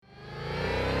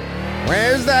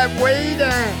Where's that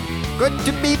waiter? Good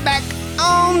to be back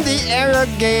on the air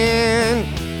again.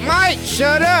 Mike,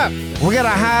 shut up. We gotta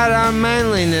hide our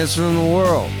manliness from the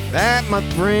world. That, my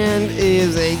friend,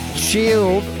 is a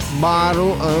chilled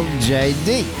bottle of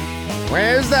JD.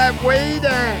 Where's that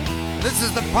waiter? This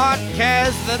is the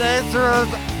podcast that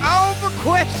answers all the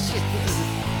questions.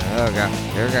 Oh, God.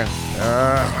 Here we go.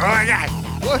 Oh, my God.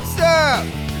 What's up?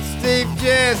 It's Steve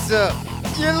Jessup.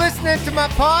 You're listening to my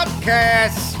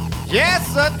podcast,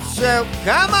 Jessup Show.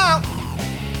 Come on.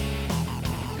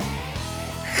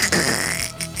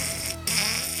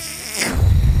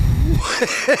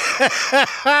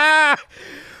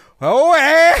 Oh,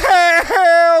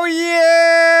 hell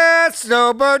yeah!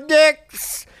 Sober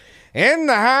Dicks in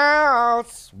the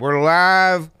house. We're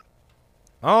live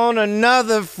on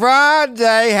another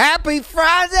Friday. Happy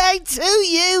Friday to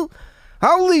you.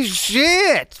 Holy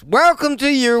shit. Welcome to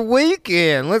your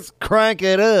weekend. Let's crank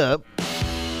it up.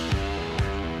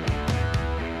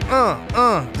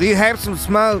 Do you have some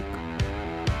smoke?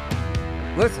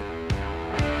 Listen.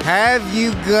 Have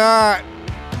you got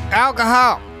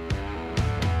alcohol?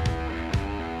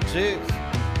 Cheers.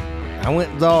 I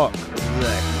went dark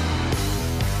today.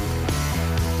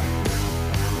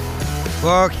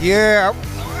 Fuck yeah.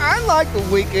 I like the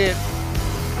weekend.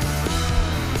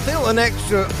 Feel an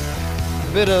extra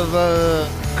bit of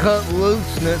cut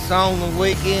looseness on the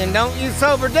weekend, don't you,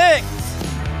 Sober Dicks?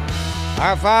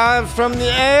 High fives from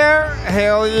the air.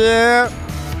 Hell yeah.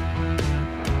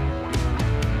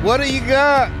 What do you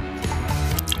got?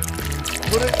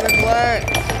 Put it in a glass.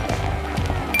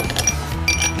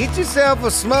 Get yourself a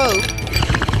smoke.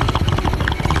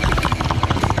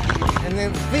 And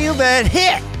then feel that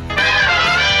hit.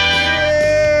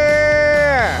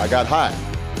 Yeah. I got high.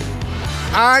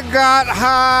 I got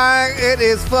high. It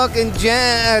is fucking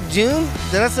June.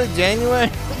 Did I say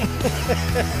January?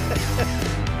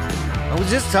 I was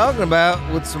just talking about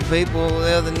with some people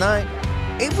the other night.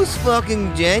 It was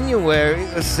fucking January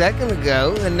a second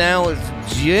ago, and now it's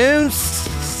June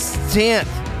 10th.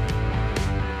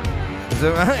 Is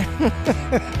that right?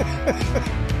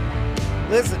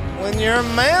 Listen, when you're a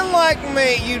man like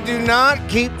me, you do not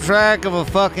keep track of a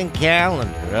fucking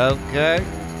calendar, okay?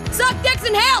 Suck dicks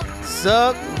and help!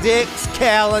 Suck Dick's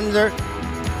calendar.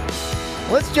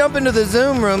 Let's jump into the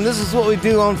Zoom room. This is what we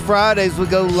do on Fridays. We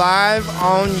go live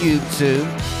on YouTube.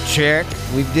 Check.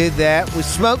 We did that. We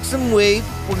smoked some weed.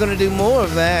 We're going to do more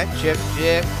of that. Check,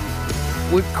 check.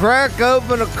 We crack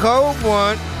open a cold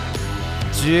one.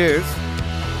 Cheers.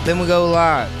 Then we go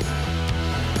live.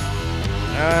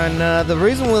 And the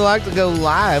reason we like to go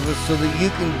live is so that you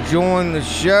can join the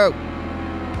show.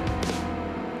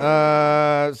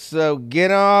 So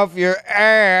get off your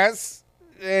ass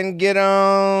and get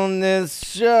on this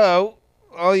show.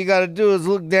 All you got to do is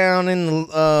look down in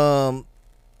the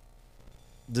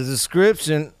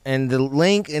description, and the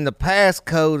link and the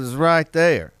passcode is right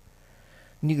there.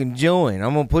 You can join.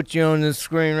 I'm going to put you on this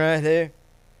screen right here.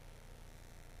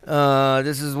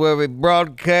 This is where we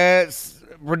broadcast.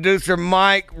 Producer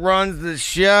Mike runs the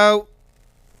show.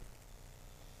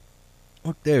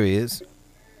 Look, there he is.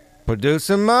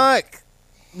 Producer Mike.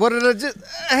 What did I just...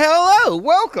 Hello.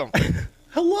 Welcome.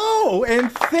 Hello, and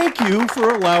thank you for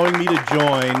allowing me to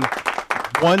join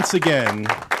once again,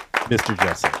 Mr.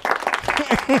 Jessup.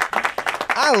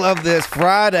 I love this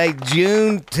Friday,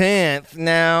 June 10th.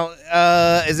 Now,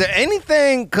 is there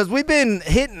anything, because we've been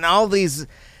hitting all these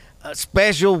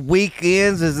special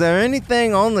weekends, is there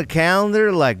anything on the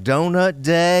calendar like Donut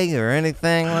Day or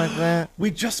anything like that? We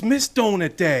just missed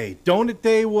Donut Day. Donut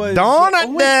Day was...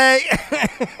 Donut Day!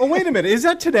 Oh, wait a minute. Is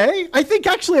that today? I think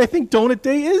Donut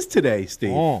Day is today,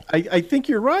 Steve. Oh. I think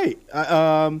you're right.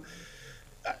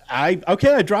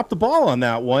 I dropped the ball on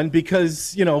that one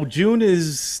because, June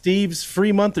is Steve's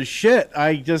free month of shit.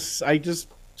 I just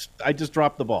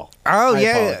dropped the ball. Oh, I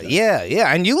apologize.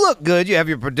 yeah. And you look good. You have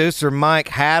your producer Mike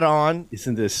hat on.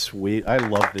 Isn't this sweet? I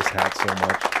love this hat so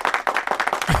much.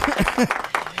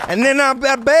 And then I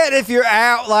bet if you're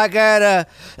out like at a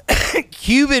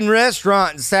Cuban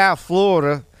restaurant in South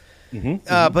Florida,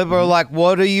 people are like,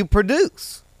 what do you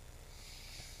produce?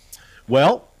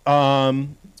 Well,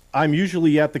 I'm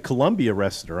usually at the Columbia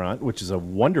restaurant, which is a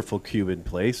wonderful Cuban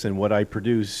place, and what I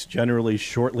produce generally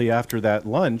shortly after that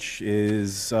lunch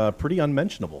is pretty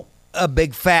unmentionable. A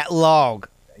big fat log.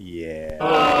 Yeah.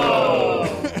 Oh.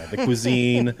 The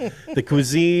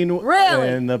cuisine Really?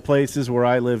 and the places where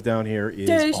I live down here is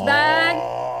Douchebag.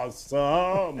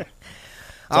 awesome.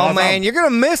 Oh, man, you're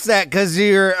going to miss that because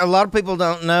a lot of people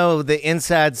don't know the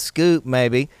inside scoop,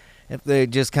 maybe, if they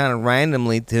just kind of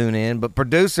randomly tune in. But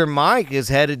producer Mike is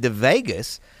headed to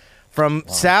Vegas from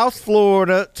South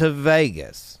Florida to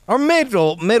Vegas, or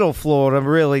middle Florida,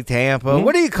 really, Tampa.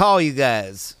 What do you call you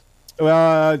guys?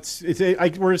 We're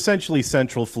essentially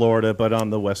Central Florida, but on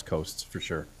the West Coast for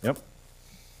sure. Yep.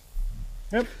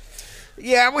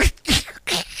 Yeah,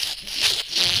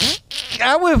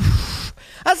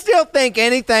 I still think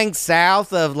anything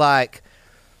south of like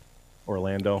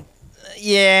Orlando.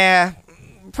 Yeah,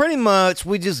 pretty much.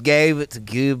 We just gave it to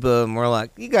Cuba, and we're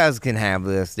like, you guys can have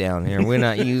this down here. We're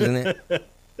not using it.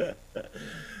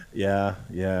 Yeah.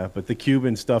 But the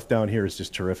Cuban stuff down here is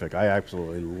just terrific. I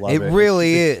absolutely love it. It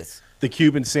really is. The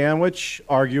Cuban sandwich,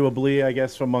 arguably, I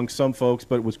guess, among some folks,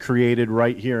 but it was created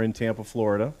right here in Tampa,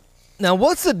 Florida. Now,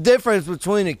 what's the difference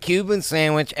between a Cuban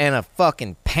sandwich and a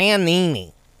fucking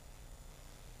panini?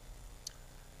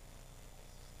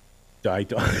 I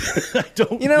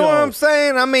don't You know what I'm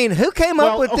saying? I mean, who came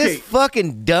up with okay. this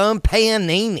fucking dumb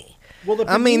panini? Well,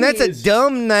 I mean, that's a is-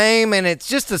 dumb name, and it's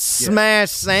just a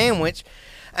smashed sandwich.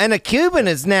 And a Cuban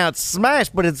is now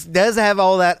smashed, but it does have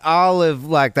all that olive,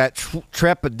 like that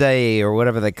trepidate or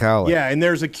whatever they call it. Yeah, and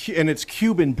and it's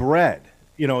Cuban bread.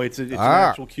 You know, it's an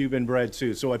actual Cuban bread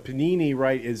too. So a panini,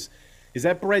 right, is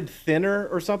that bread thinner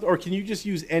or something? Or can you just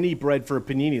use any bread for a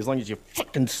panini as long as you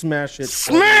fucking smash it?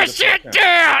 Smash it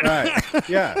down! Right,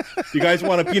 yeah. You guys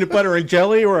want a peanut butter and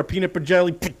jelly or a peanut butter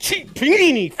jelly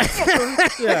panini?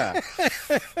 Yeah.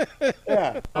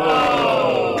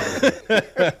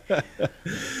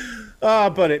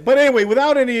 But anyway,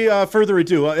 without any further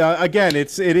ado, again,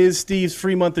 it is Steve's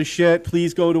free month of shit.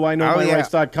 Please go to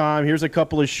iknowmyrights.com. Here's a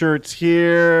couple of shirts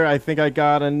here. I think I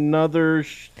got another.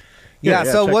 So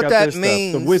check what out that this stuff.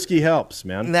 means? The whiskey helps,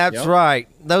 man. That's right.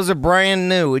 Those are brand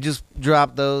new. We just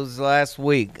dropped those last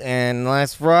week and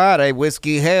last Friday.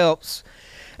 Whiskey helps.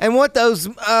 And what those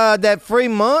that free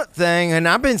month thing, and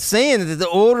I've been seeing that the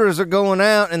orders are going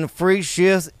out and the free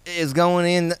shit is going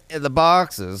in the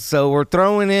boxes. So we're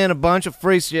throwing in a bunch of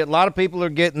free shit. A lot of people are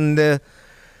getting the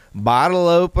bottle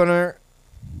opener,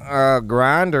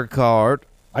 grinder card.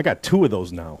 I got 2 of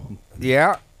those now.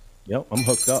 Yeah. Yep, I'm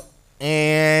hooked up.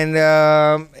 And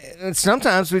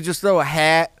sometimes we just throw a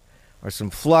hat or some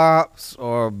flops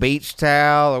or a beach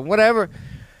towel or whatever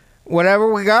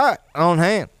we got on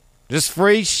hand. Just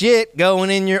free shit going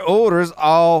in your orders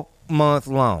all month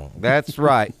long. That's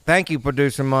right. Thank you,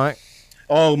 Producer Mike.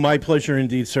 Oh, my pleasure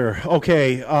indeed, sir.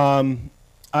 Okay,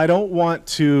 I don't want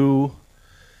to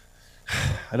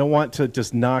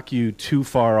just knock you too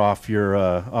far off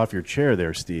your chair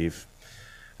there, Steve.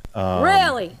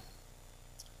 Really?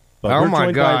 But Oh we're my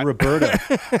joined God. by Roberta.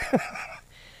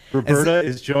 Roberta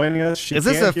is joining us. She Is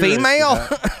this can't a hear us female?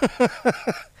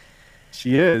 yet.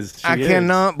 She is. I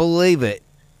cannot believe it.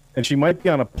 And she might be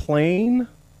on a plane.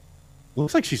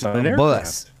 Looks like she's on an aircraft.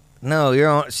 Bus.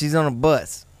 No, she's on a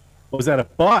bus. Oh, was that a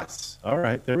bus? All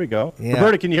right, there we go. Yeah.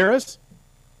 Roberta, can you hear us?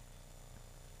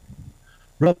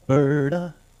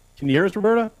 Roberta. Can you hear us,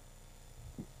 Roberta?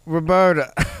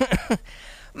 Roberta.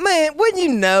 Man, wouldn't you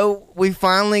know we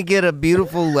finally get a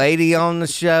beautiful lady on the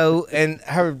show and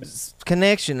her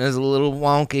connection is a little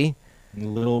wonky. A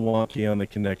little wonky on the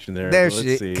connection there. There Let's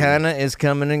she see. kind of is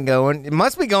coming and going. It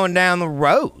must be going down the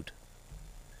road.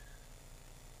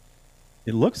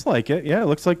 It looks like it. Yeah, it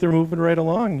looks like they're moving right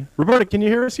along. Roberta, can you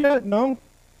hear us yet? No?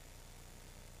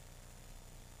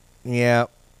 Yeah.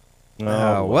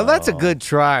 Oh, well, that's a good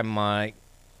try, Mike.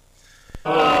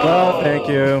 Well, thank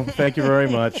you. Thank you very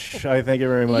much. I thank you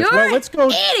very much. You're Well, let's go.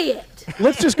 an idiot.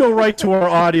 Let's just go right to our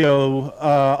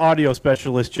audio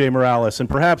specialist, Jay Morales, and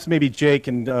perhaps maybe Jay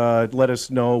can let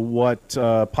us know what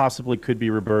possibly could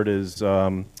be Roberta's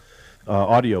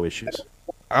audio issues.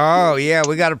 Oh, yeah,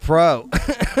 we got a pro.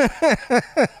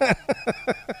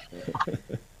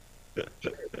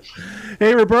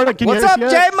 Hey, Roberta, can What's you hear up,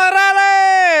 us Jay yet?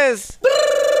 Morales?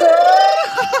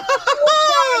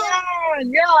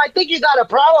 Yeah, I think you got a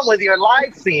problem with your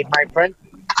live feed, my friend.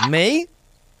 Me?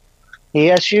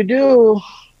 Yes, you do.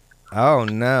 Oh,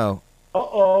 no.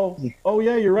 Uh-oh. Oh,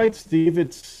 yeah, you're right, Steve.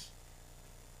 It's...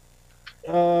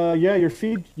 yeah, your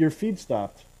feed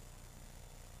stopped.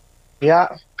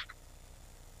 Yeah.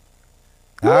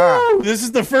 Woo! This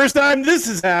is the first time this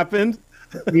has happened.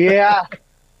 Yeah.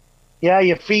 Yeah,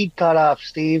 your feed cut off,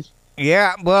 Steve.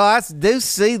 Yeah, well, I do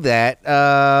see that.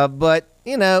 But,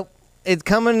 you know, it's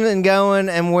coming and going,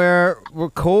 and we're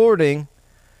recording.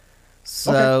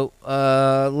 So,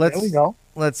 let's... There we go.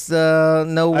 Let's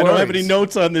no worries. I don't have any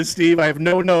notes on this, Steve. I have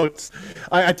no notes.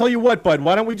 I tell you what, bud.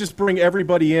 Why don't we just bring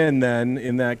everybody in then?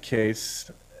 In that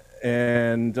case,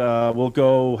 and we'll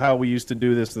go how we used to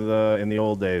do this in the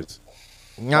old days.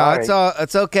 No, All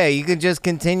it's okay. You can just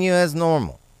continue as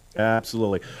normal.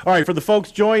 Absolutely. All right, for the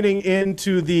folks joining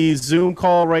into the Zoom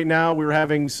call right now, we're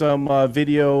having some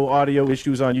video, audio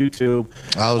issues on YouTube.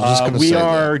 I was just going to say we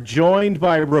are joined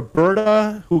by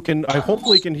Roberta, who can, I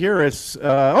hopefully can hear us.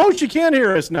 She can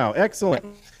hear us now. Excellent.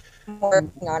 I'm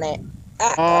working on it.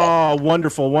 Oh,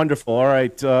 wonderful, wonderful. All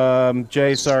right,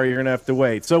 Jay, sorry, you're going to have to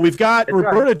wait. So we've got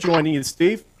Roberta joining you,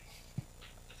 Steve.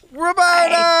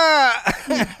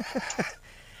 Roberta!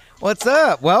 What's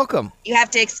up? Welcome. You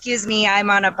have to excuse me. I'm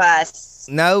on a bus.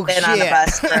 No Been shit. on a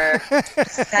bus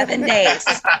for 7 days.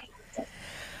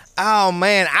 Oh,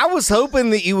 man. I was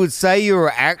hoping that you would say you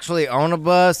were actually on a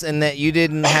bus and that you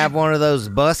didn't have one of those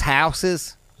bus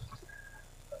houses.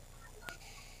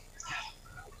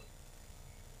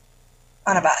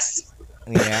 On a bus.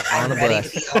 Yeah, on I'm a ready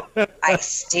bus. to be home. I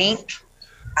stink.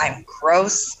 I'm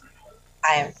gross.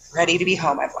 I'm ready to be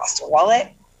home. I've lost a wallet.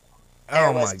 There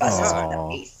Oh, was my buses God. on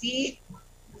the AC.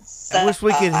 I wish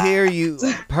we could hear you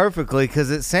perfectly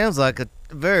because it sounds like a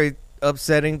very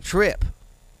upsetting trip.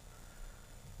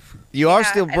 You are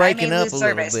still and I breaking may up lose a little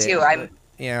service, bit. too. but-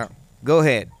 Yeah, go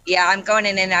ahead. Yeah, I'm going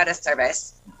in and out of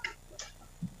service.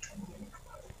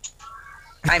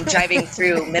 I'm driving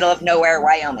through middle of nowhere,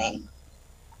 Wyoming.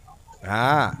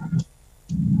 Ah,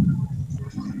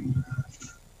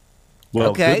 Well,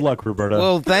 Okay. good luck, Roberta.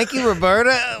 well, thank you,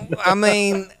 Roberta. I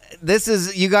mean,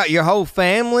 you got your whole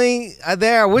family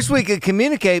there. I wish we could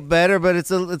communicate better, but it's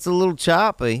a little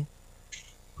choppy.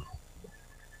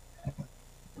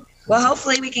 Well,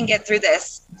 hopefully we can get through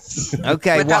this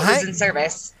Okay, without well, losing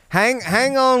service.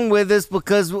 hang on with us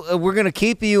because we're gonna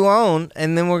keep you on,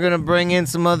 and then we're gonna bring in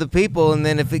some other people, and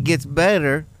then if it gets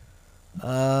better,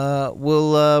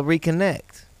 we'll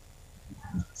reconnect.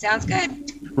 Sounds good.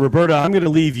 Roberta, I'm going to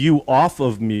leave you off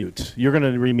of mute. You're going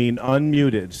to remain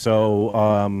unmuted.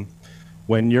 So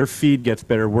when your feed gets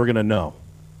better, we're going to know.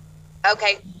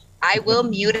 Okay, I will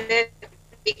mute it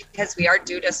because we are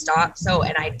due to stop. So,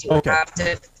 and I do have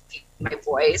to mute my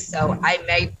voice. So I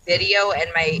may video and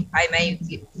I may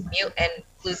mute and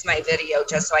lose my video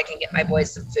just so I can get my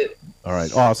boys some food. All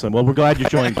right, awesome. Well, we're glad you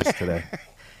joined us today.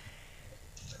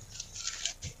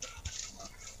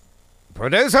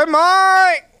 Producer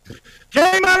Mike.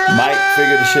 Mike,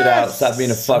 figure the shit out. Stop being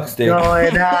a fuck stick.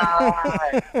 Going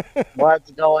on?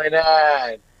 What's going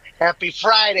on? Happy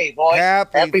Friday, boys.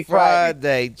 Happy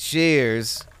Friday.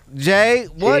 Cheers. Jay,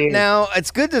 what Cheers. now?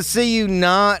 It's good to see you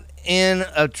not in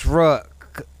a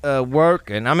truck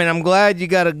working. I mean, I'm glad you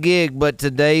got a gig, but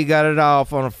today you got it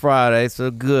off on a Friday,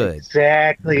 so good.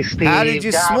 Exactly, Steve. How did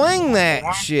you God, swing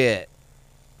that shit?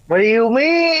 What do you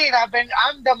mean?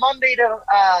 I'm the Monday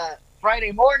to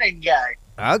Friday morning guy.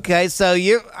 Okay, so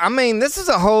this is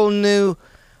a whole new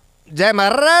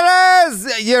Jamaradas.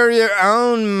 You're your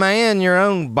own man, your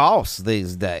own boss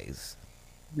these days.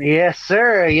 Yes,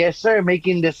 sir. Yes, sir.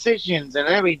 Making decisions and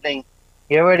everything.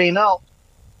 You already know.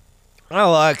 I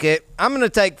like it. I'm going to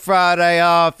take Friday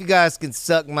off. You guys can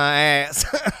suck my ass.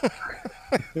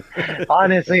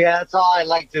 Honestly, that's all I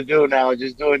like to do now,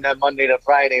 just doing that Monday to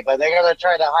Friday. But they're going to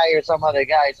try to hire some other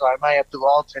guy, so I might have to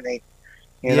alternate.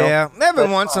 You know? Yeah, every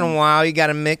That's once in fine. a while you got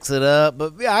to mix it up.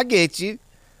 But yeah, I get you.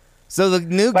 So the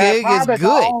new But gig I is promise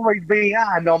I'll good. always be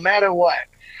on, no matter what.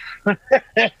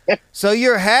 So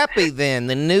you're happy then?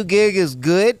 The new gig is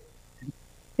good?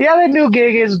 Yeah, the new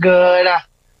gig is good. I'm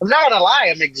not going to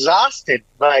lie, I'm exhausted.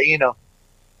 But, it's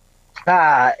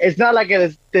not like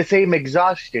it's the same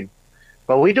exhaustion.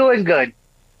 But we doing good.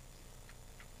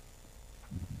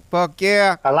 Fuck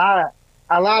yeah. A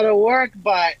lot of work,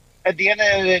 but at the end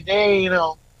of the day,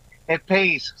 it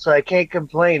pays. So I can't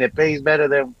complain. It pays better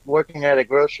than working at a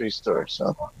grocery store.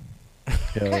 So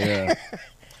Hell yeah.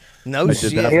 No I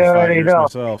shit. did that You for 5 already years know.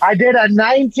 myself. I did a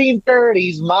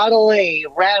 1930s Model A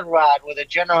Rad Rod with a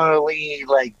General Lee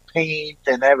paint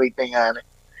and everything on it.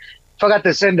 Forgot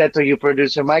to send that to you,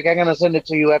 producer Mike. I'm gonna send it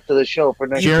to you after the show for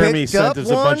next. You Jeremy picked sent up us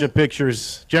a bunch one? of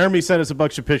pictures. Jeremy sent us a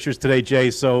bunch of pictures today, Jay,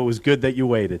 so it was good that you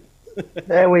waited.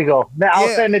 There we go. Now I'll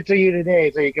Yeah. send it to you today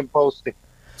so you can post it.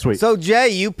 Sweet. So Jay,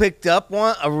 you picked up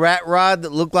a rat rod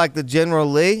that looked like the General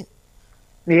Lee?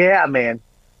 Yeah, man.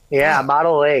 Yeah,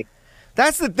 Model A.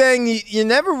 That's the thing you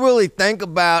never really think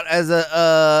about as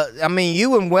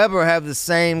you and Weber have the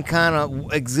same kind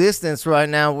of existence right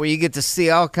now where you get to see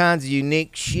all kinds of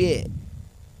unique shit.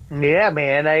 Yeah,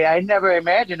 man. I never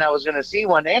imagined I was gonna see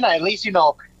one, and I at least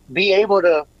be able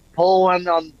to pull one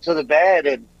onto the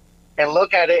bed and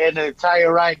look at it in the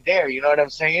entire ride there. You know what I'm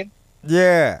saying?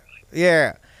 Yeah,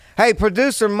 yeah. Hey,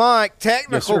 producer Mike,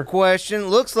 technical sir. question.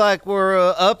 Looks like we're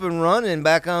up and running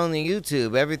back on the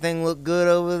YouTube. Everything look good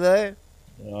over there?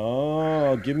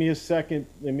 Oh, give me a second.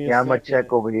 Give me a Yeah, I'm gonna second.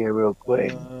 check over here real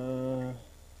quick.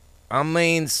 I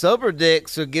mean, Super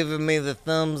Dicks are giving me the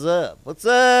thumbs up. What's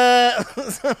up?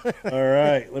 All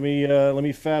right, let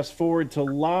me fast forward to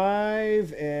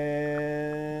live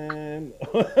and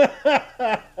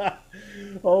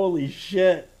holy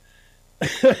shit.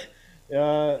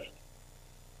 Yeah,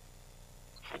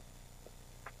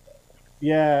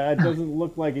 it doesn't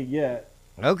look like it yet.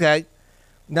 Okay.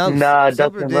 No, it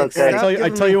Super doesn't look Dicks, like stop I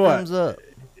giving tell me you what. thumbs up.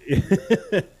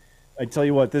 I tell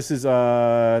you what, this is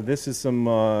some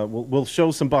we'll show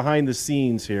some behind the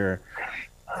scenes here.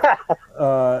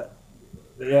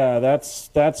 Yeah,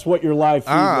 that's what your live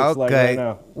feed looks like right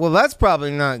now. Well, that's probably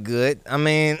not good. I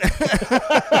mean,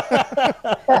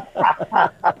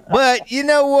 but you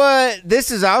know what? This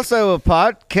is also a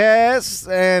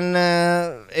podcast, and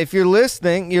if you're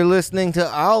listening to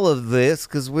all of this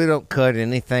because we don't cut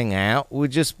anything out. We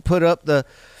just put up the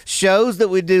shows that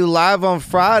we do live on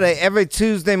Friday every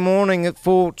Tuesday morning at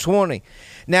 4:20.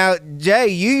 Now, Jay,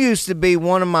 you used to be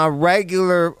one of my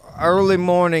regular early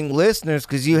morning listeners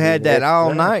because you had that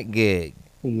all night gig.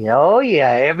 Oh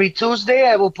yeah, every Tuesday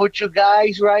I will put you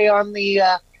guys right on the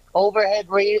overhead,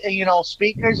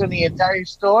 speakers in the entire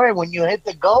store, and when you hit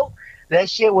the go, that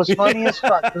shit was funny as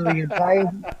fuck through the entire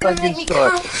fucking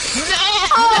store.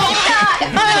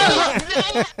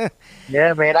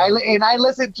 Yeah, man. I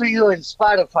listen to you in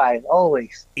Spotify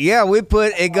always. Yeah, it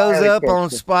goes up on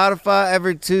Spotify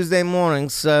every Tuesday morning.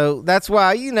 So that's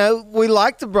why, we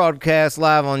like to broadcast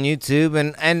live on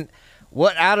YouTube. And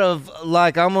what out of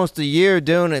like almost a year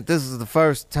doing it, this is the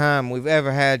first time we've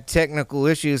ever had technical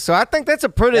issues. So I think that's a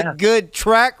pretty good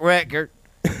track record.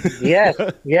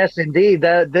 Yes, indeed.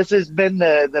 This has been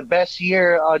the best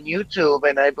year on YouTube,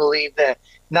 and I believe that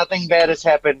nothing bad has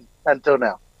happened until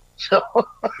now. So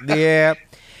yeah,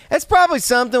 it's probably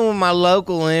something with my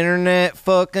local internet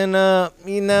fucking up.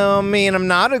 I'm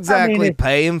not exactly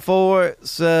paying for it,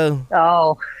 so.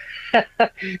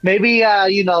 Maybe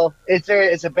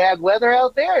is it bad weather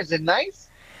out there? Is it nice?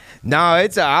 No,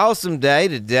 it's an awesome day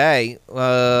today. It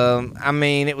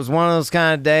was one of those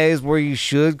kind of days where you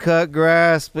should cut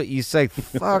grass, but you say,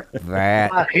 fuck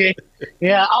that.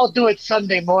 Yeah, I'll do it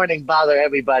Sunday morning, bother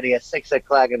everybody at 6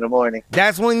 o'clock in the morning.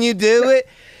 That's when you do it?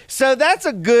 So that's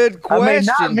a good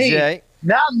question, not me. Jay.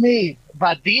 Not me,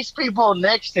 but these people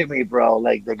next to me, bro.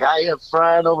 Like the guy up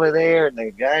front over there and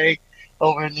the guy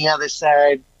over on the other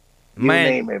side. You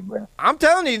name it, bro. I'm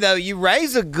telling you, though, you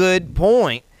raise a good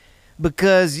point.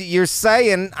 Because you're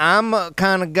saying I'm a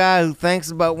kind of guy who thinks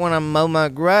about when I mow my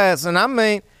grass. And I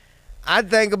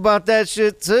think about that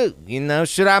shit too.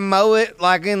 Should I mow it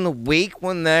like in the week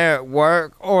when they're at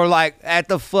work or like at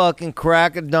the fucking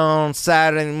crack of dawn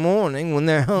Saturday morning when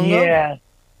they're hungover?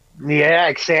 Yeah,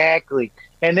 exactly.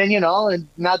 And then, and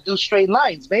not do straight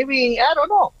lines. Maybe, I don't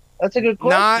know. That's a good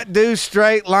question. Not do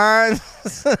straight lines?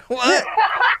 What?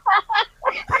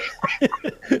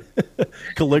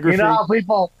 Calligraphy. You know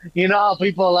how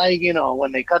people like,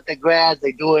 when they cut the grass,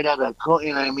 they do it at a,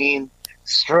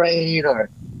 straight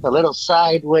or a little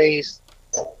sideways.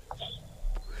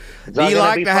 Do you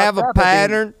like to have a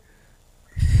pattern?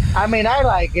 I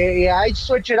like it. Yeah, I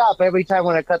switch it up every time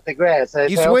when I cut the grass.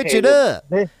 You switch it up.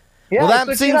 Yeah, well,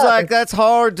 that seems like that's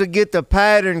hard to get the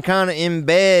pattern kind of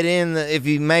embed in if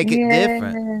you make it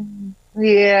different.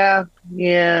 Yeah.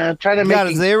 Trying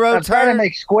to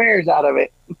make squares out of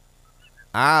it.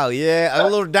 Oh yeah,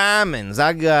 little diamonds.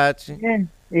 I got you.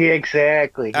 Yeah,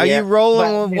 exactly. Are you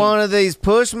rolling with one of these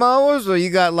push mowers, or you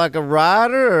got like a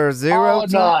rider or a zero? Oh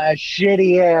no, a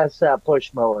shitty ass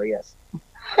push mower. Yes.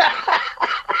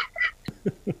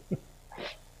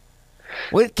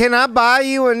 Can I buy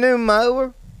you a new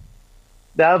mower?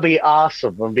 That would be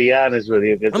awesome, I'll be honest with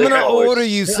you. I'm going to order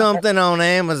you something on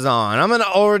Amazon. I'm going to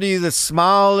order you the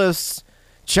smallest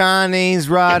Chinese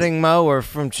riding mower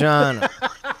from China.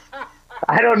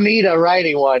 I don't need a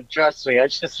riding one, trust me. I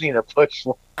just need a push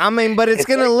one. But it's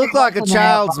going to look like a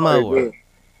child's mower.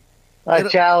 A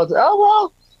child's? Oh,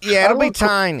 well. Yeah, it'll be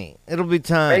tiny. It'll be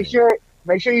tiny.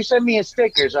 Make sure you send me a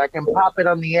sticker so I can pop it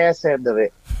on the ass end of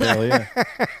it. Hell yeah.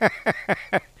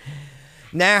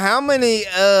 Now, how many,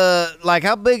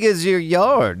 how big is your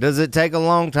yard? Does it take a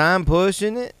long time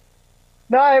pushing it?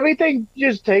 No, everything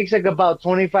just takes like about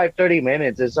 25, 30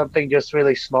 minutes. It's something just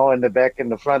really small in the back and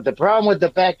the front. The problem with the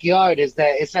backyard is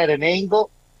that it's at an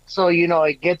angle. So,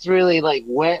 it gets really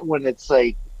wet when it's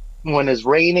when it's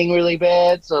raining really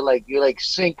bad. So you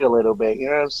sink a little bit. You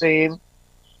know what I'm saying?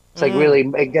 It's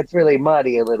it gets really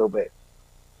muddy a little bit.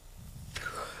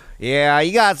 Yeah,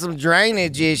 you got some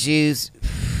drainage issues.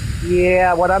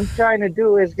 Yeah, what I'm trying to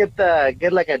do is get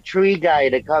like a tree guy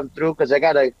to come through because I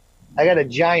got a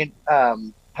giant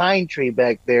pine tree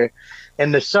back there,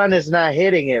 and the sun is not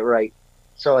hitting it right.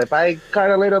 So if I cut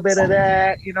a little bit of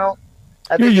that, I You're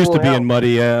think used it to will being help.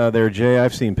 muddy there, Jay.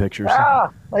 I've seen pictures.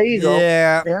 Ah, there you go.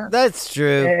 Yeah, that's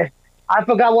true. Eh, I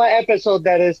forgot what episode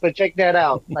that is, but check that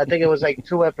out. I think it was like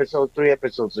 3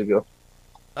 episodes ago.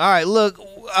 All right, look,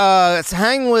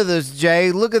 hang with us,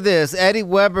 Jay. Look at this. Eddie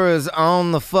Weber is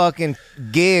on the fucking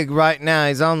gig right now.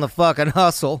 He's on the fucking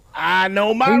hustle. I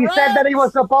know my He said that he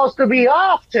was supposed to be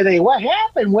off today. What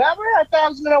happened, Weber? I thought I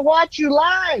was going to watch you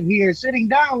live here, sitting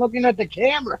down, looking at the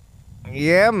camera.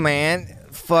 Yeah, man. No,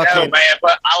 Fucking. man,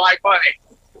 but I like money.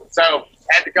 So,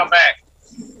 had to come back.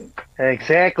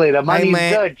 Exactly. The money's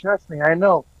man. good. Trust me, I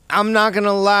know. I'm not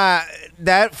gonna lie.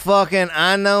 That fucking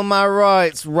I know my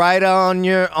rights right on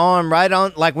your arm, right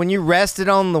on, like when you rested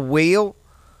on the wheel,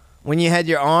 when you had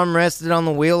your arm rested on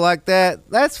the wheel like that.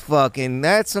 That's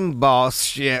some boss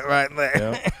shit right there.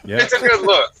 Yeah, yeah, It's a good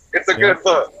look. It's a good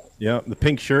look. yeah. The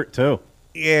pink shirt too.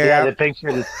 Yeah, the picture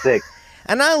is sick.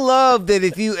 And I love that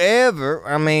if you ever,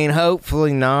 I mean,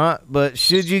 hopefully not, but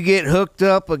should you get hooked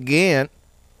up again,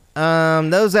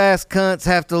 those ass cunts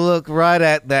have to look right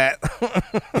at that.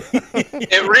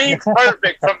 It reads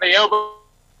perfect from the elbow.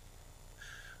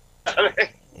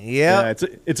 Yeah,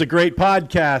 it's a great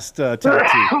podcast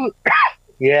tattoo.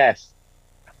 Yes.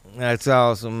 That's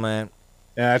awesome, man.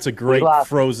 Yeah, it's a great lost.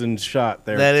 frozen shot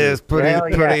there. That too. is pretty Hell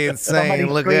yeah. insane. Somebody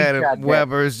Look at screenshot it. that.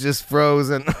 Weber's just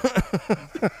frozen.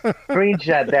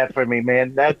 Screenshot that for me,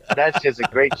 man. That's just a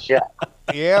great shot.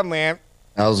 Yeah, man.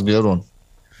 That was a good one.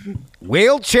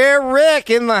 Wheelchair Rick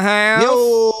in the house.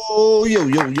 Yo.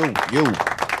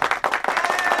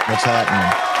 What's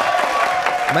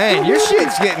happening? Man, your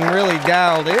shit's getting really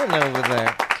dialed in over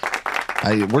there.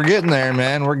 We're getting there,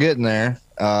 man. We're getting there.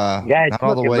 Yeah, it's not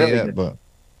all the looking way really yet, good. but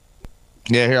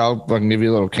yeah. Here, I can give you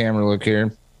a little camera look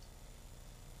here.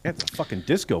 It's a fucking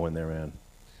disco in there, man.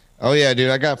 Oh yeah, dude.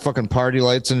 I got fucking party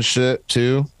lights and shit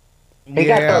too. He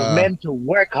got those men to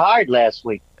work hard last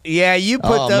week. Yeah, you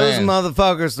put Oh, those man.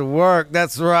 motherfuckers to work.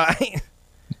 That's right.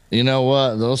 You know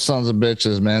what? Those sons of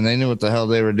bitches, man. They knew what the hell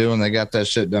they were doing. They got that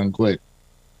shit done quick.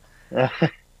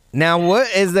 Now, what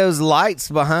is those lights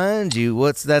behind you?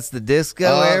 That's the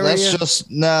disco area?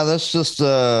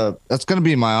 That's gonna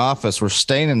be my office. We're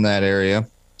staying in that area.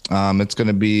 It's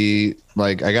gonna be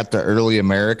like I got the early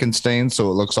American stain, so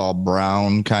it looks all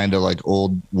brown, kind of like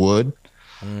old wood.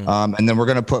 And then we're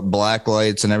gonna put black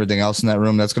lights and everything else in that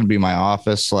room. That's gonna be my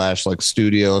office / like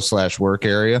studio / work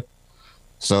area.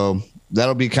 So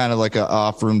that'll be kind of like an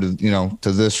off room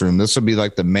to this room. This will be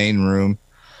like the main room.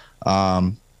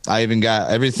 I even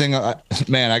got everything.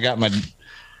 Man, I got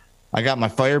my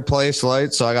fireplace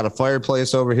light. So I got a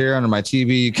fireplace over here under my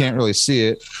TV. You can't really see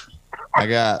it.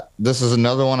 This is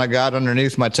another one I got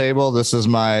underneath my table. This is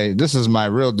my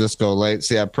real disco light.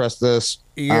 See, I press this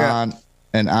on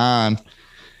and on.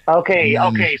 Okay.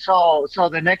 So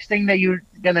the next thing that you're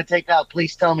gonna take out,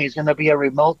 please tell me, is gonna be a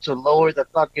remote to lower the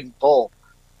fucking pole.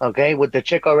 Okay, with the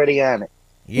chick already on it.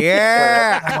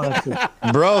 Yeah.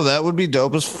 Bro, that would be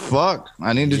dope as fuck.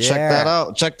 I need to check that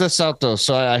out. Check this out though.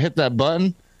 So I hit that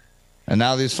button, and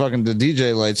now the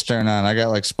DJ lights turn on. I got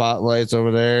like spotlights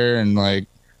over there, and like,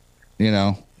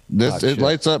 it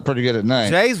lights up pretty good at night.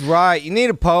 Jay's right. You need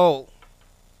a pole.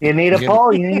 You need a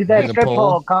pole. You need that Need a strip pole.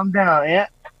 pole. Calm down. Yeah.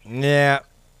 Yeah.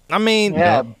 I mean,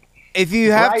 Yeah. if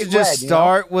you have to Bright just red,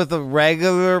 start with a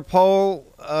regular pole,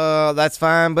 that's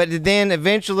fine. But then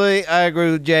eventually, I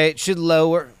agree with Jay, it should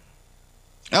lower.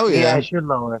 Oh Yeah, yeah. I should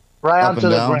lower it right Up onto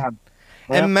and the down. ground.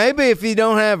 Yep. And maybe if you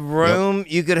don't have room,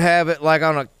 you could have it like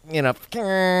on a, one of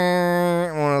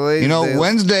these. deals.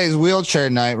 Wednesday's wheelchair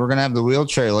night. We're gonna have the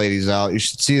wheelchair ladies out. You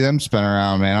should see them spin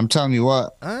around, man. I'm telling you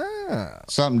what,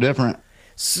 something different.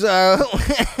 So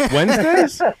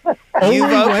Wednesdays? you've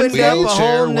opened up a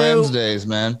Wheelchair whole new. Wednesdays,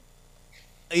 man.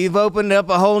 You've opened up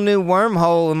a whole new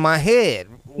wormhole in my head,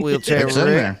 wheelchair It's in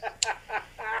Rick.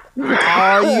 there.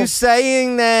 Are you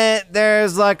saying that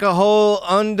there's like a whole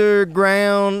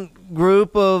underground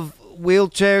group of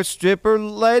wheelchair stripper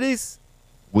ladies?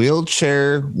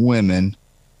 Wheelchair women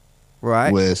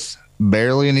Right. with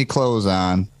barely any clothes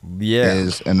on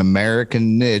is an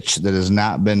American niche that has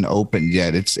not been opened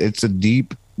yet. It's a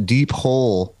deep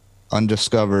hole,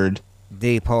 undiscovered.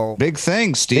 Deep hole. Big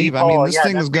thing, Steve. Deep I mean, hole, this yeah,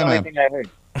 thing that's is the only gonna thing I heard.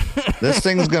 this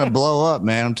thing's gonna blow up,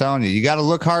 man. I'm telling you. You got to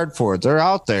look hard for it. They're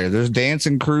out there. There's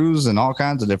dancing crews and all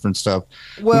kinds of different stuff.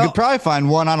 We Well, could probably find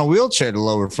one on a wheelchair to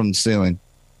lower from the ceiling.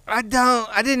 I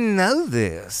didn't know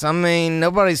this. I mean,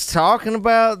 nobody's talking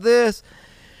about this.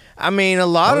 I mean, a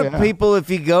lot Oh, of yeah. people, if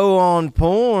you go on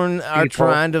porn, are People.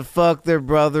 trying to fuck their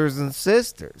brothers and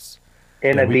sisters.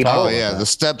 In a we deep talked hole. Oh yeah, the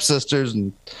stepsisters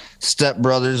and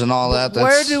stepbrothers and all that.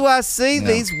 Where do I see yeah.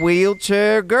 these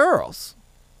wheelchair girls?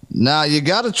 Now you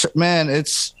gotta, man.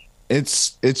 It's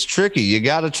tricky. You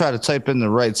gotta try to type in the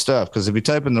right stuff because if you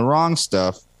type in the wrong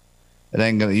stuff, it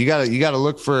ain't gonna. You gotta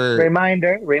look for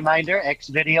Reminder,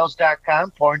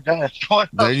 xvideos.com. Porn.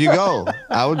 There you go.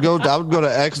 I would go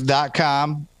to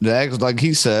x.com, the X like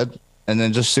he said, and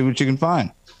then just see what you can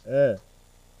find. Yeah.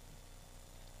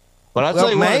 But I'll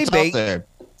tell you what, it's out there.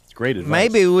 It's great advice.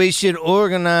 Maybe we should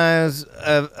organize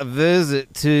a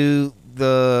visit to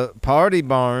the party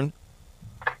barn.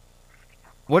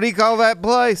 What do you call that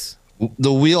place?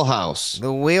 The Wheelhouse.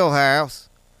 The Wheelhouse.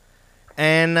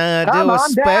 And Come do a on down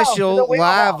to the special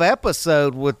Wheelhouse. live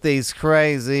episode with these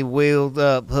crazy wheeled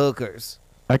up hookers.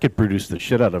 I could produce the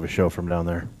shit out of a show from down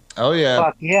there. Oh yeah.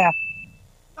 Fuck yeah.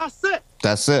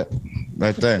 That's it.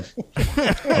 Right there.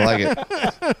 I like it.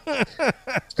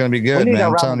 It's gonna be We good, need man. a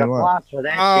I'm round telling of you what. applause for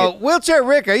that Oh, shit. Wheelchair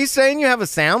Rick, are you saying you have a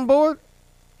soundboard?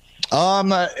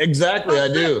 Exactly, I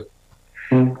do.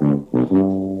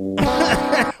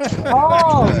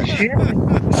 Oh shit.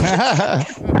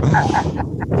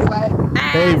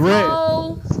 Hey,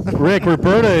 Rick,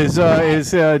 Roberta is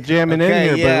jamming in Okay,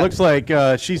 here, but yeah. it looks like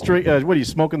she's what are you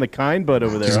smoking the kind bud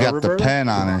over there? She's huh, got the Roberta? pen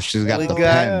on her. She's got the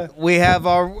pen. We have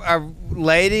our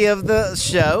lady of the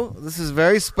show. This is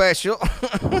very special.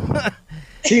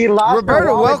 She lost her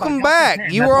Roberta, wallet, welcome but got the back.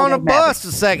 pen. You That's were all on a that matters. bus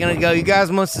a second ago. You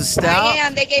guys must have I stopped.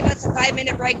 am. They gave us a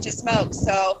 5-minute break to smoke,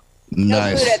 so no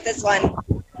Nice. food at this one.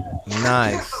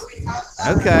 Nice.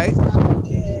 Okay.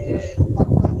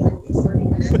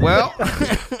 Well,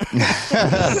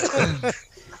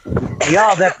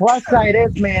 Yo, the plus side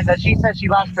is, man, that she said she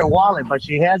lost her wallet, but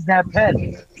she has that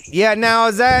pen. yeah. Now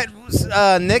is that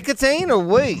nicotine or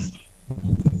weed?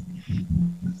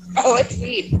 Oh, it's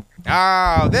weed.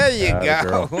 Oh, there you Atta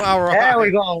go. girl. All right. There we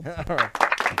go. All right.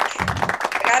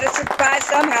 I gotta survive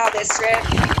somehow this trip.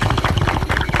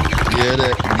 Get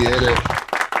it.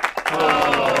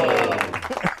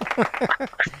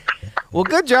 Well,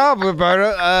 good job,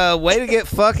 Roberta. Way to get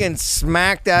fucking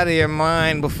smacked out of your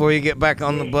mind before you get back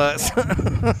on the bus.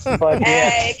 But yeah,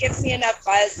 Hey, it gives me enough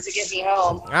buzz to get me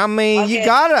home. I mean, I'll you get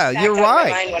gotta. back You're on my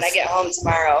right. mind when I get home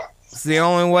tomorrow. It's the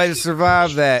only way to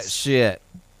survive that shit.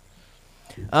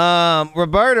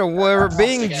 Roberta, we're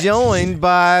being joined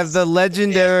by the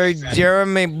legendary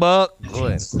Jeremy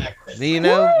Buckland. Do you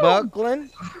know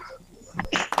Buckland?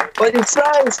 What you say?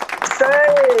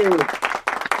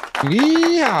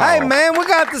 Yeah. Hey, man, we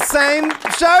got the same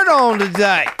shirt on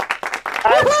today.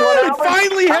 That's what I It was,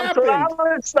 finally that's what I happened.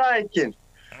 was thinking.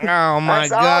 Oh, my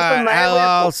That's God. awesome, man. How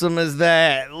awesome is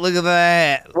that? Look at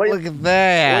that. We- Look at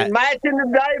that. We're matching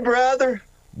today, brother.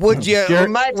 Would you, Jer-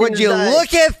 would you today.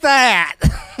 look at that?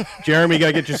 Jeremy,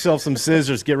 gotta get yourself some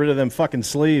scissors. Get rid of them fucking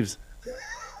sleeves.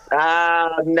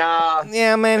 No.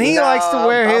 Yeah, man, he No, likes to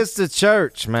wear I'm- his to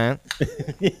church, man.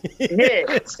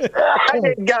 Yes. I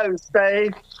did go,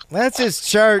 Steve. That's his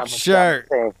church shirt.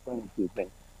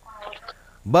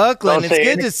 Buckland, Don't it's say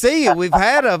good to see you. We've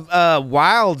had a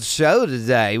wild show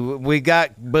today. We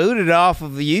got booted off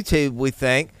of YouTube, we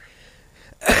think.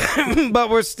 But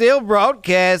we're still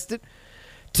broadcasting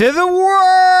to the world.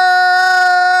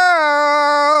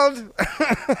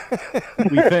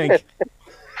 We think.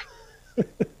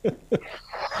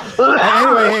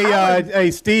 Anyway,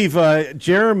 hey, Steve.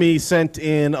 Jeremy sent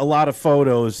in a lot of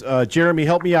photos. Jeremy,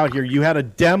 help me out here. You had a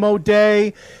demo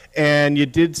day, and you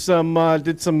did some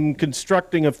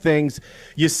constructing of things.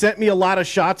 You sent me a lot of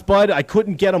shots, bud. I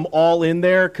couldn't get them all in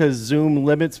there because Zoom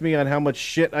limits me on how much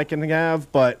shit I can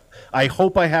have. But I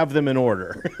hope I have them in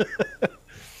order.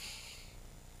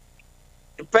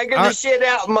 Figure the shit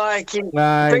out, Mike. Figure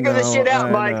the shit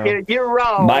out, Mike. You're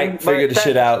wrong. Mike, figure the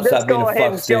shit out. Stop Let's being go a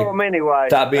ahead and fuckstick. show them anyway.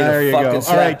 Stop being There a you fucking go. All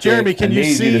slap right, Jeremy, dick. can I you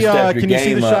need see? to step your Can you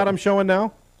see the game shot up. I'm showing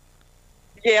now?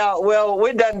 Yeah, well,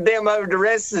 we done demoed the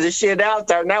rest of the shit out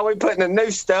there. Now we're putting the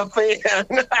new stuff in.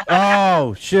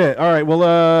 Oh shit! All right.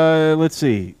 Well, let's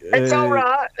see. It's all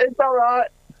right. It's all right.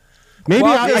 Maybe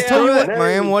Walk I us tell you through what, it,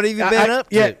 man. What have you been up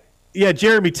to? Yeah,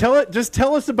 Jeremy, just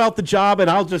tell us about the job,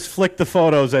 and I'll just flick the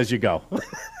photos as you go.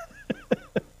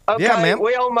 Okay, Yeah, man.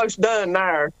 we almost done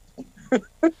there. All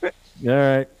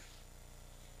right.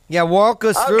 Yeah, walk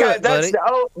us through Okay, it, buddy.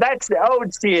 that's the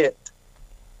old shit.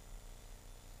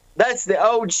 That's the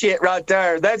old shit right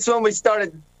there. That's when we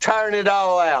started tearing it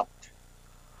all out.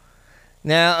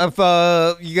 Now, if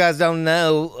you guys don't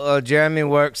know, Jeremy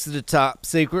works at the top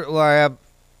secret lab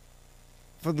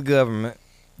for the government.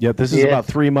 Yeah, this is Yeah. about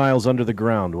 3 miles under the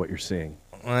ground. What you're seeing.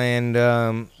 And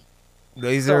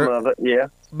these Some are of it, yeah.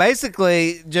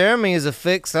 basically Jeremy is a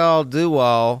fix-all,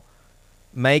 do-all,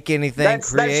 make anything,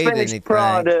 That's create finished anything.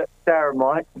 product there,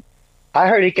 Mike. I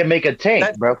heard he can make a tank,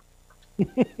 That's- bro.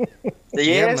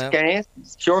 Yes, man. can.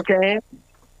 Sure can.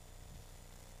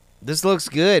 This looks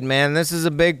good, man. This is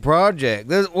a big project.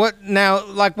 What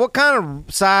kind of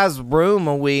size room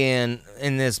are we in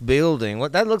this building?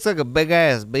 That looks like a big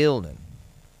ass building.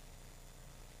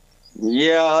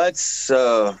 Yeah, it's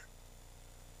 30,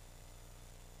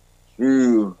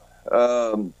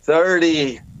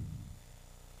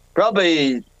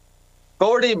 probably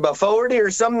 40 by 40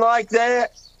 or something like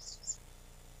that.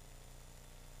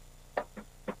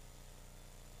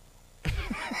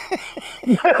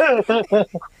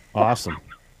 Awesome.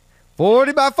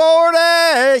 40 by 40.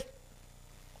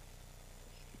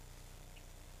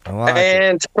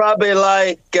 And it's probably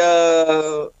like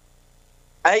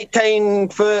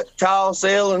 18-foot tall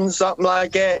ceiling, something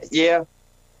like that. Yeah.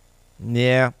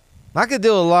 Yeah. I could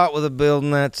do a lot with a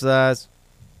building that size.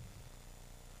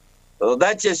 Well,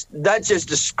 that's just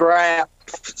the scrap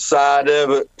side of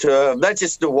it. That's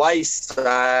just the waste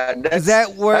side. Is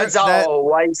that where that's all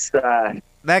waste side?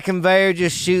 That conveyor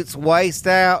just shoots waste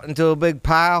out into a big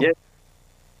pile?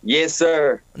 Yes,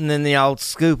 sir. And then they all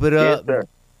scoop it up, and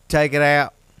take it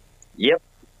out? Yep.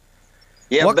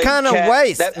 Yeah, what kind of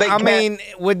waste? I mean,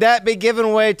 would that be giving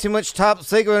away too much top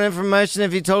secret information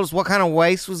if you told us what kind of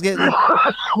waste was getting?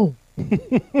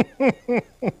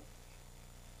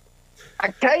 I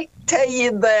can't tell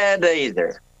you that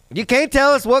either. You can't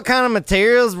tell us what kind of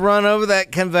materials run over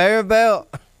that conveyor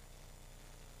belt?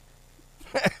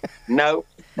 No.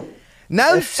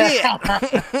 No shit.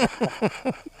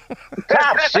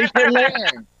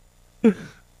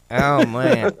 Oh,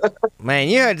 man. Man,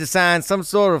 you had to sign some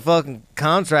sort of fucking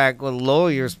contract with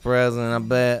lawyers present, I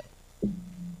bet.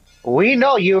 We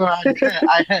know you're on.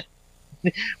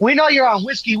 We know you're on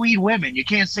Whiskey Weed Women. You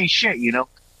can't say shit, you know.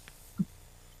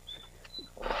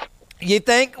 You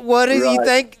think? What do you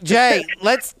think, Jay?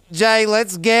 Let's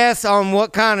guess on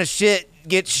what kind of shit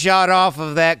gets shot off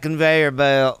of that conveyor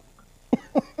belt.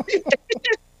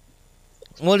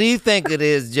 What do you think it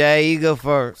is, Jay? You go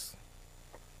first.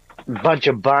 Bunch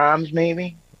of bombs,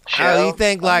 maybe. Oh, you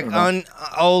think like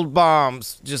old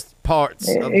bombs, just parts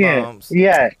of bombs?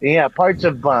 Yeah, parts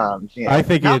of bombs. Yeah. I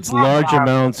think it's large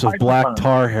amounts of black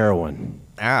tar heroin.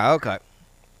 Ah, okay.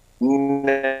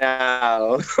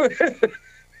 No.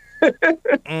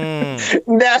 No.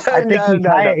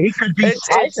 He could be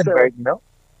Heisenberg, you know?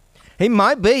 He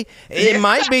might be. It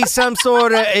might be some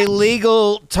sort of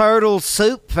illegal turtle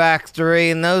soup factory,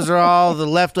 and those are all the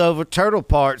leftover turtle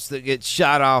parts that get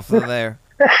shot off of there.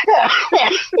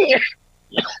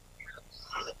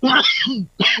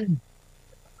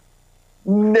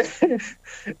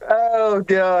 Oh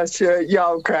gosh,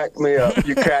 y'all crack me up.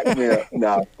 You crack me up.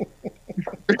 No.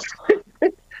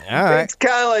 All right. It's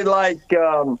kind of like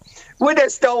we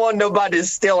just don't want nobody to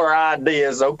steal our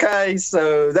ideas, okay?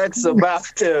 So that's about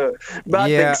the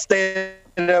extent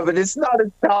of it. It's not as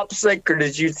top secret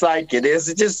as you think it is.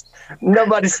 It's just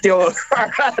nobody steal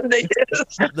our ideas.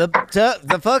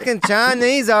 The fucking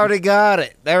Chinese already got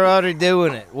it. They're already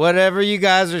doing it. Whatever you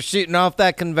guys are shooting off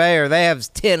that conveyor, they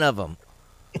have 10 of them.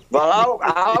 Well,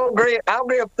 I'll agree. I'll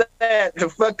agree with that. To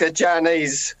fuck the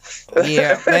Chinese.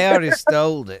 Yeah, they already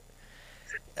stole it.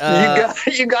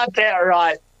 You got that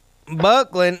right.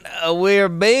 Buckland, we're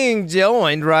being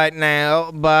joined right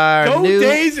now by our new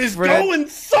Days is going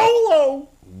solo.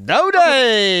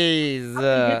 Days.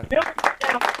 I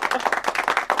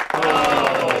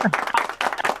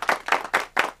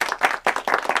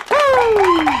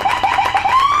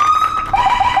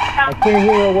can't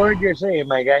hear a word you're saying,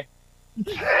 my guy.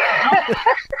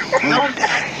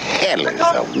 Hell is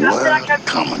a world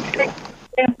coming to.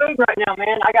 Damn food right now,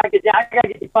 man. I gotta get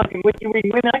the fucking Whiskey Weed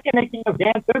Women. I can't make no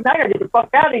damn food. I gotta get the fuck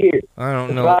out of here. I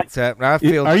don't know what's happening. I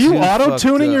feel. Are you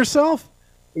auto-tuning yourself?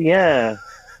 Yeah.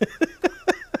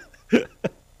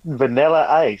 Vanilla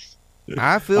Ice.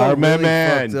 I feel Our really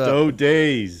man, fucked up. Doe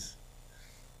Days.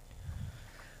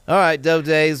 All right, Doe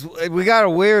Days. We got a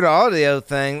weird audio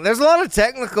thing. There's a lot of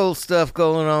technical stuff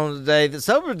going on today. The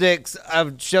Sober Dicks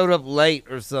have showed up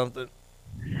late or something.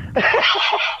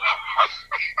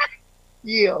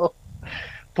 Yo.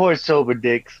 Poor Sober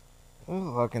Dicks.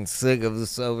 I'm fucking sick of the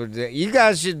Sober Dick. You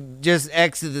guys should just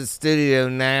exit the studio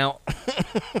now.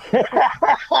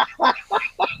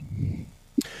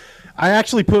 I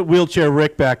actually put Wheelchair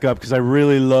Rick back up because I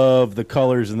really love the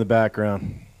colors in the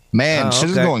background. Man,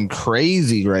 shit is going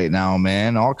crazy right now,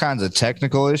 man. All kinds of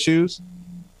technical issues.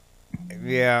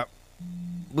 Yeah.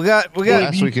 We got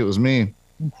Last week it was me.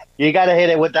 You gotta hit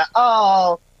it with the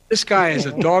This guy is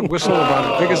a dog whistle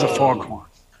about as big as a foghorn.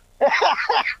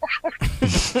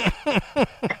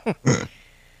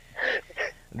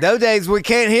 Doe Days, we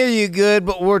can't hear you good,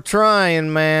 but we're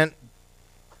trying, man.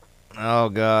 Oh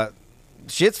God.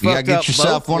 Shit's You gotta fucked get up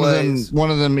yourself both ways. one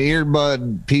of them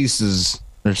earbud pieces.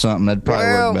 or something. That'd probably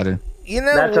work better. You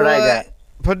know That's what I got.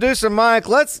 Producer Mike,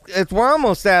 we're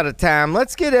almost out of time.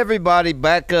 Let's get everybody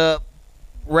back up,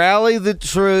 rally the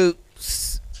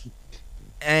troops,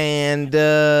 and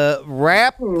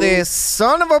wrap this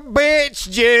son of a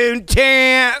bitch June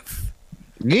 10th.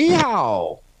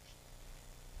 Yeehaw!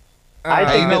 I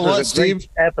Hey, think you know this what, is a great Steve?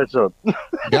 episode.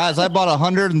 Guys, I bought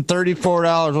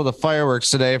 $134 worth of fireworks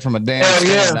today from a damn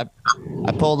stand.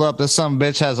 I pulled up. This son of a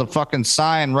bitch has a fucking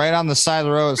sign right on the side of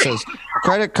the road that says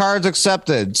credit cards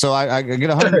accepted. So I get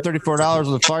 $134 worth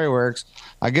of fireworks.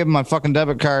 I give him my fucking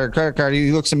debit card or credit card.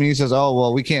 He looks at me and he says, "Oh,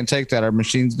 well, we can't take that. Our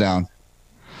machine's down."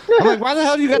 I'm like, "Why the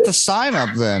hell do you got the sign up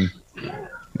then?"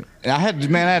 And I had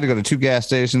to go to 2 gas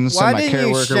stations. Why Send my didn't care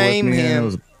you worker shame with me. And it him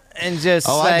was, and just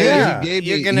I say did.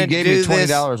 you're going to gave do me $20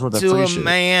 this worth of to free a shit.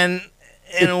 man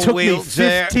in a It took me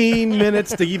wheelchair? 15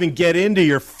 minutes to even get into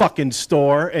your fucking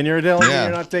store, and you're telling me Yeah.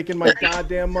 you're not taking my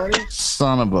goddamn money?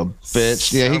 Son of a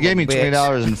bitch. Yeah, he gave me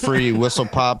 $20 in free whistle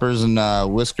poppers and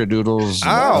whisker doodles.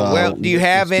 Oh, well, do you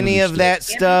have any of that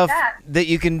stuff that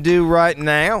you can do right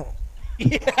now?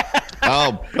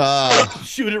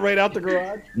 Shoot it right out the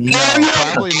garage? No,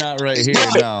 probably not right here.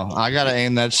 No, I gotta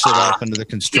aim that shit off into the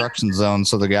construction zone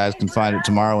so the guys can find it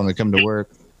tomorrow when they come to work.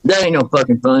 That ain't no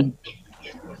fucking fun.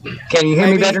 Can you hear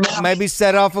me better now? Maybe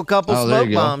set off a couple Oh, there smoke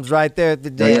you go. bombs right there at the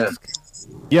desk.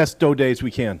 Yes, Doe Days, we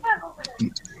can.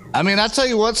 I mean, I'll tell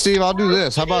you what, Steve. I'll do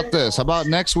this. How about this? How about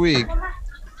next week?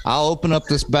 I'll open up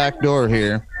this back door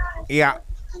here. Yeah.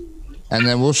 And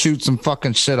then we'll shoot some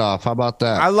fucking shit off. How about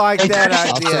that? I like that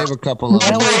I'll idea. save a couple of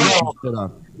them. We'll shoot some shit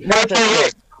off.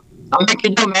 I'll make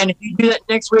it do, man. If you do that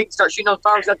next week, start shooting those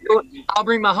fireworks out the door, I'll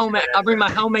bring my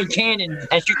homemade cannon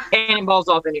and shoot cannonballs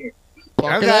off in here.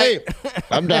 Okay.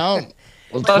 I'm down.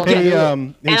 Let's Okay. fucking do it.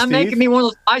 And I'm making me one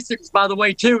of those bicycles, by the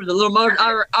way, too. The little motor.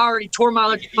 I already tore my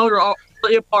electric motor all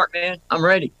apart, man. I'm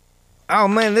ready. Oh,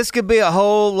 man, this could be a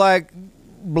whole,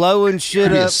 blowing shit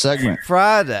Could be a up segment.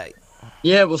 Friday.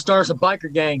 Yeah, we'll start us a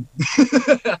biker gang.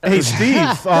 Hey,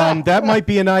 Steve, that might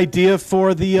be an idea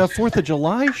for the 4th of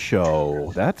July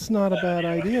show. That's not a bad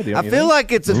idea. I feel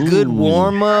like it's a good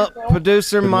warm-up,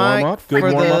 Producer Good Mike, warm-up? Good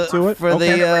for warm-up to it? for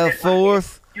Okay. the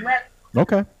 4th.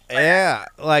 Okay. Yeah,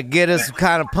 get us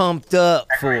kind of pumped up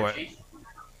for it.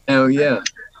 Oh, yeah.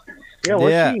 Yeah,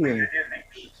 what's Yeah. he?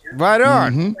 Right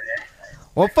on.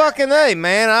 Well, fucking A,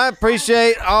 man. I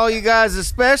appreciate all you guys,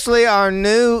 especially our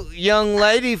new young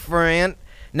lady friend.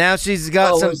 Now she's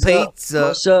got some what's up? pizza.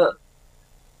 What's up?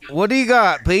 What do you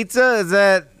got? Pizza? Is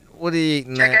that what are you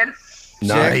eating? Chicken.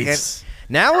 Nice.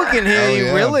 Now we can hear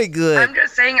you really good. I'm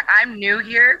just saying, I'm new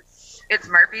here. It's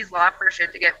Murphy's Law for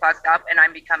shit to get fucked up, and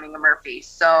I'm becoming a Murphy.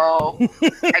 So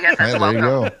I guess that's Hey, a there you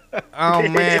welcome. go. Oh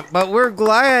man, but we're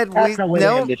glad we That's how we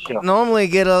don't end the show. normally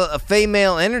get a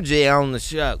female energy on the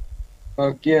show.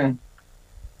 Fuck yeah.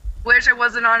 Wish I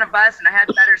wasn't on a bus and I had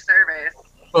better service.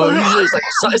 Well, usually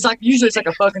it's like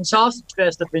a fucking sausage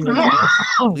fest up in here.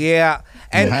 Yeah,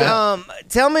 and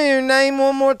tell me your name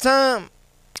one more time.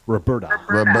 Roberta.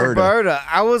 Roberta,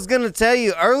 I was going to tell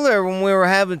you earlier when we were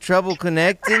having trouble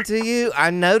connecting to you, I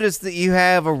noticed that you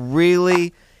have a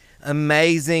really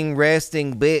amazing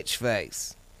resting bitch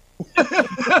face.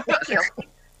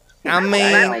 I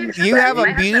mean, you have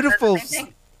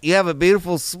a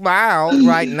beautiful smile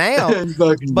right now,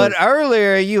 but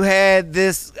earlier you had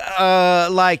this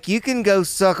like you can go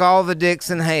suck all the dicks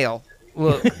in hell.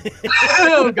 Look.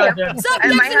 Oh, goddamn.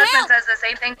 And my husband says the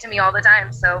same thing to me all the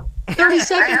time. So 30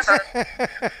 seconds. 30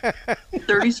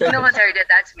 The seconds. military did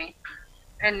that to me,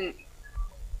 and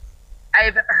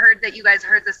I've heard that you guys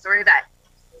heard the story that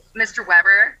Mr.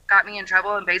 Weber got me in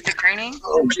trouble in basic training.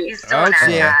 He's still an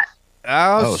shit. asshat.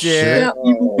 Oh, shit. Fuck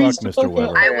Mr.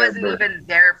 Weber. I wasn't even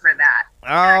there for that.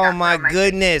 Oh my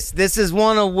goodness. This is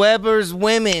one of Weber's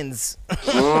women's.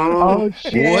 Oh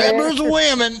shit. Weber's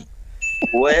women.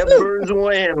 Weber's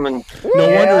women. No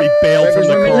wonder he bailed from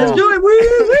the Let's call. do it.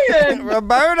 Woo,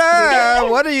 Roberta,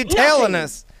 what are you telling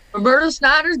us? Roberta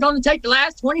Snyder's going to take the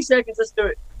last 20 seconds. Let's do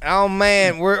it. Oh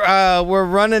man, we're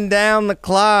running down the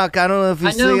clock. I don't know if you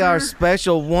I know, see our man.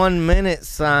 special 1 minute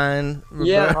sign.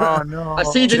 Yeah. Roberta. Oh no. I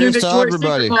see the new Cheers to Victoria's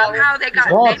everybody. Secret model. Somehow they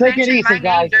got Well, they take it mentioned easy, my name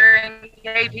guys. during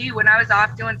AP when I was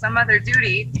off doing some other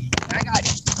duty. I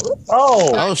got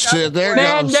Oh shit! There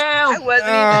Man goes. I down. wasn't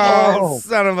Oh, Oh.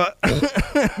 son of a.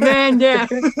 Man down.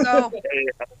 even so.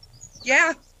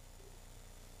 Yeah.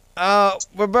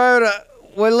 Roberta,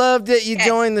 we loved that you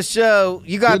joined the show.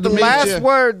 You got Good to the meet last you.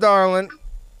 word, darling.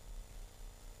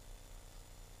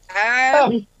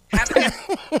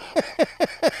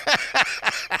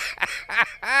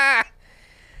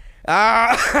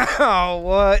 Oh,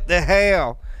 what the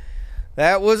hell?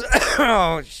 That was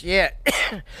oh shit.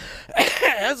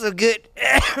 That's a good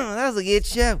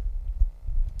show.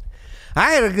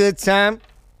 I had a good time.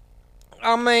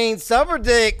 I mean, Summer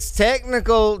Dick's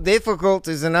technical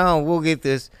difficulties and all. We'll get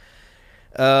this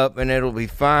up and it'll be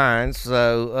fine.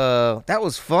 So that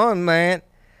was fun, man.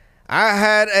 I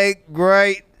had a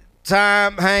great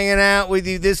time hanging out with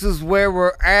you. This is where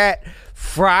we're at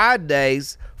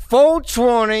Fridays,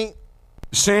 4:20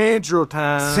 Central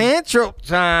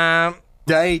Time.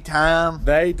 Daytime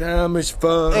is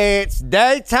fuck. It's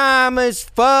daytime as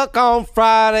fuck on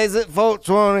Fridays at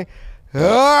 4:20.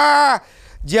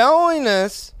 Join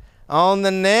us on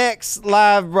the next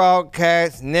live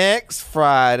broadcast next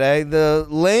Friday. The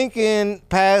link and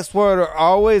password are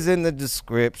always in the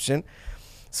description.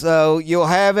 So you'll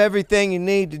have everything you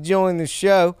need to join the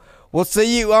show. We'll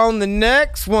see you on the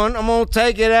next one. I'm going to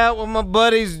take it out with my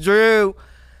buddies Drew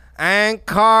and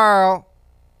Carl.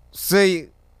 See you.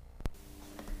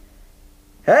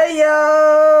 Hey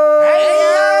yo! Hey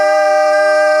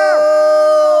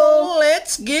yo!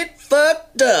 Let's get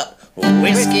fucked up.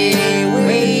 Whiskey,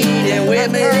 weed, and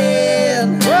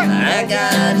women. I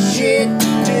got shit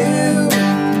to do.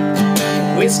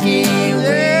 Whiskey,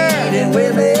 weed, and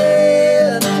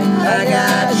women. I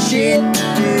got shit